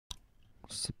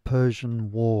It's the Persian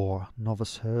War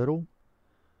Novice Hurdle.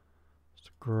 It's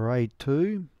grade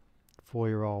 2,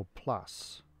 4-year-old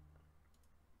plus.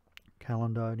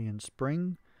 Caledonian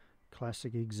Spring,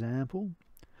 classic example.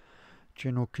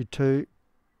 General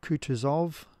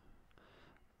Kutuzov,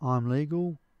 I'm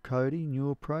Legal. Cody, New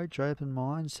Approach, Open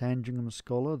Mind, Sandringham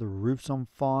Scholar, The Roof's on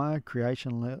Fire,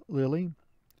 Creation Lily,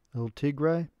 El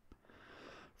Tigre,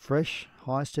 Fresh,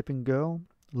 High Stepping Girl,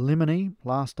 Limini,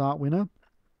 Last Start winner.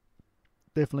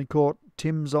 Definitely caught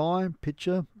Tim's eye,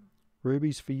 Picture,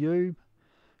 Rubies for You,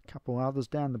 a couple others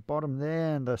down the bottom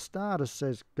there, and the starter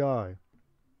says go.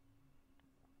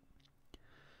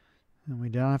 And we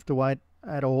don't have to wait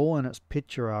at all, and it's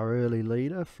Picture, our early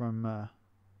leader from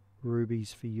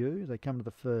Rubies for You. They come to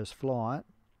the first flight.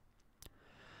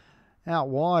 Out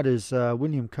wide is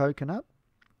William Coconut.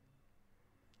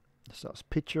 So it's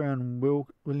Picture and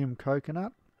William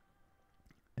Coconut.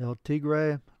 El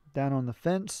Tigre down on the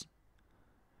fence.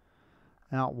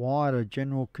 Out wide are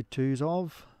General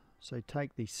Kutuzov. So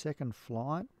take the second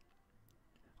flight.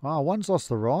 Oh, one's lost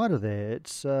the rider there.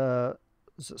 It's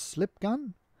is it Slip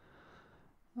Gun?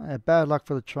 Bad luck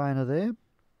for the trainer there.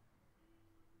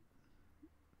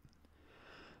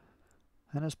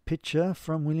 And it's Picture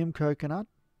from William Coconut,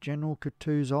 General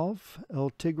Kutuzov, El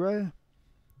Tigre.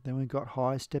 Then we've got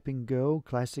High Stepping Girl,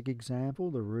 classic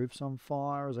example. The Roof's on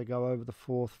Fire as I go over the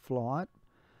fourth flight.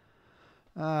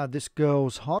 This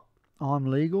Girl's Hot, I'm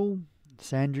Legal.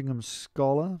 Sandringham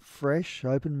Scholar, Fresh,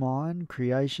 Open Mind,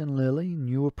 Creation Lily,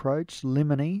 New Approach,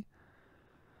 Limini,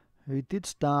 who did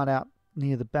start out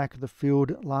near the back of the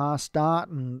field last start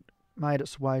and made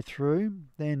its way through.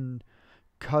 Then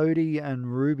Cody and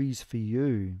Rubies for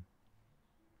You.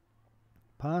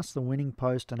 Past the winning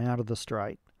post and out of the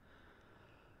straight.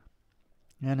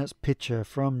 And it's Picture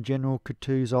from General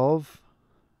Kutuzov,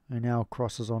 who now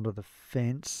crosses onto the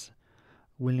fence.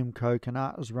 William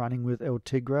Coconut is running with El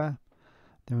Tigre.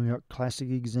 Then we've got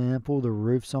classic example, The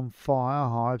Roof's on Fire,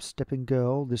 High Stepping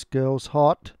Girl, This Girl's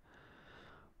Hot,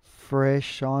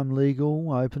 Fresh, I'm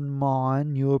Legal, Open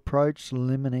Mind, New Approach,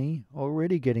 Limini,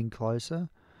 already getting closer.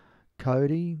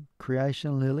 Cody,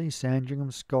 Creation Lily,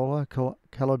 Sandringham Scholar,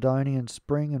 Caledonian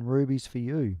Spring, and Rubies for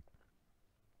You.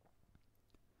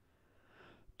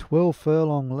 12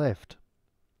 furlong left.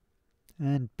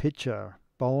 And Picture,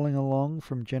 bowling along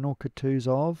from General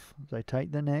Kutuzov. They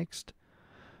take the next.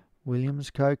 Williams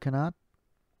Coconut,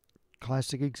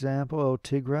 classic example, El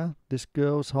Tigre, This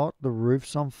Girl's Hot, The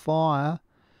Roof's on Fire.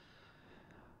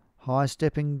 High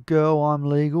Stepping Girl, I'm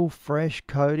Legal, Fresh,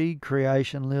 Cody,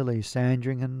 Creation Lily,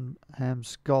 Sandringham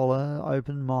Scholar,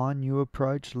 Open Mind, New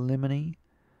Approach, Limini,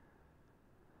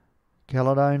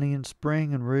 Caledonian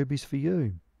Spring, and Rubies for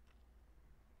You.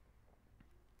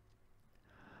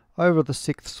 Over the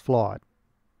sixth flight.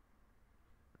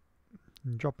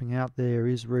 And dropping out there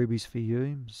is Rubies for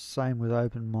You, same with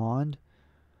Open Mind.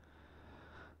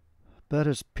 But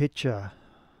it's Picture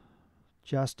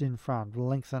just in front,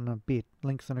 lengthen a bit,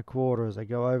 lengthen a quarter as they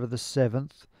go over the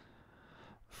seventh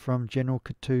from General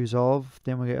Kutuzov.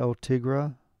 Then we get El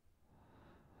Tigre.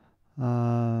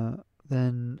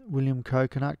 Then William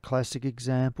Coconut, classic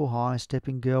example, High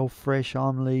Stepping Girl, Fresh,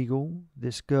 I'm Legal,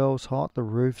 This Girl's Hot, The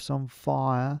Roof's on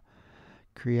Fire,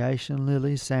 Creation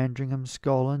Lily, Sandringham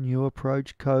Scholar, New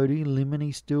Approach, Cody,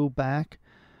 Limini still back,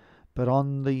 but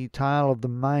on the tail of the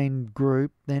main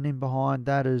group. Then in behind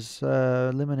that is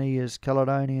Limini is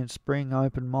Caledonian Spring,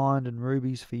 Open Mind, and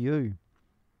Rubies for You.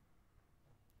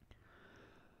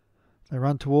 They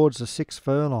run towards the sixth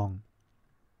furlong.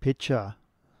 Picture.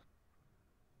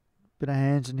 Bit of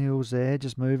hands and heels there,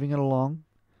 just moving it along.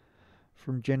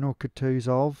 From General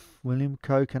Kutuzov, William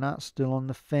Coconut still on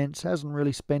the fence, hasn't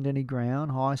really spent any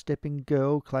ground. High Stepping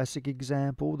Girl, classic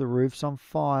example, The Roof's on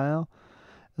Fire,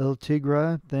 El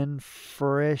Tigre, then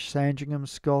Fresh, Sandringham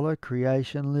Scholar,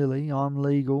 Creation Lily, I'm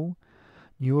Legal,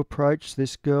 New Approach,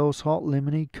 This Girl's Hot,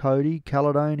 Limini, Cody,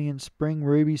 Caledonian Spring,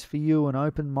 Rubies for You, and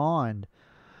Open Mind.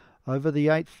 Over the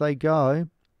eighth they go,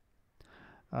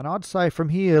 and I'd say from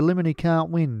here Limini can't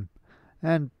win.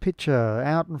 And Picture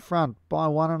out in front by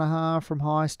 1.5 from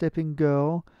High Stepping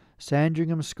Girl.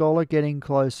 Sandringham Scholar getting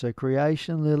closer.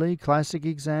 Creation Lily, classic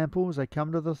examples. They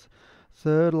come to the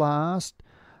third last.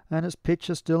 And it's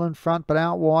Picture still in front, but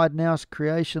out wide now is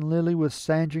Creation Lily with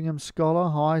Sandringham Scholar.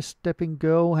 High Stepping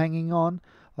Girl hanging on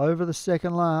over the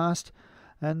second last.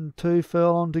 And 2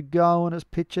 furlong to go, and it's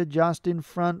Pitcher just in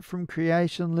front from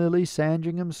Creation Lily,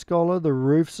 Sandringham Scholar, The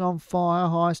Roof's on Fire,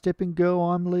 High Stepping Girl,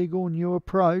 I'm Legal, New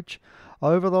Approach.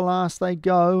 Over the last they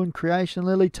go, and Creation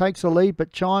Lily takes a lead,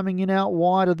 but chiming in out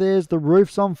wider, there's The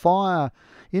Roof's on Fire.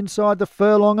 Inside the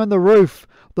furlong and The Roof.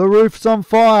 The Roof's on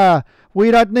fire.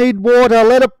 We don't need water,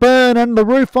 let it burn, and The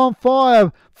Roof on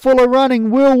fire. Fuller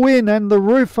running will win, and The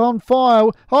Roof on fire.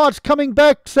 Oh, it's coming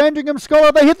back. Sandringham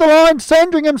Scholar, they hit the line.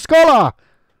 Sandringham Scholar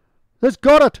has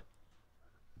got it.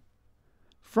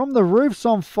 From The Roof's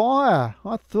on Fire.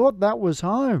 I thought that was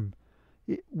home.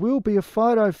 It will be a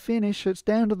photo finish. It's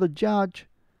down to the judge.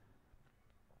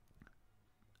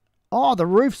 Oh, The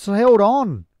Roof's held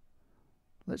on.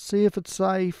 Let's see if it's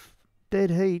safe.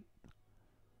 Dead heat.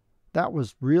 That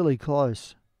was really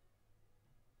close.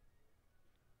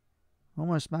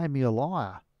 Almost made me a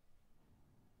liar.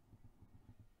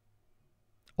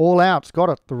 All out's got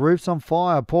it. The Roof's on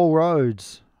Fire. Paul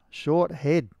Rhodes. Short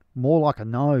head. More like a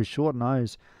nose. Short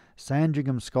nose.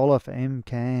 Sandringham Scholar for M.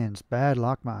 Cairns. Bad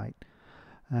luck, mate.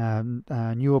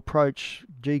 New Approach.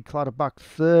 G. Clutterbuck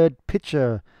third.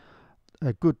 Pitcher.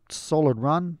 A good solid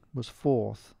run. Was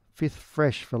fourth. Fifth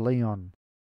Fresh for Leon.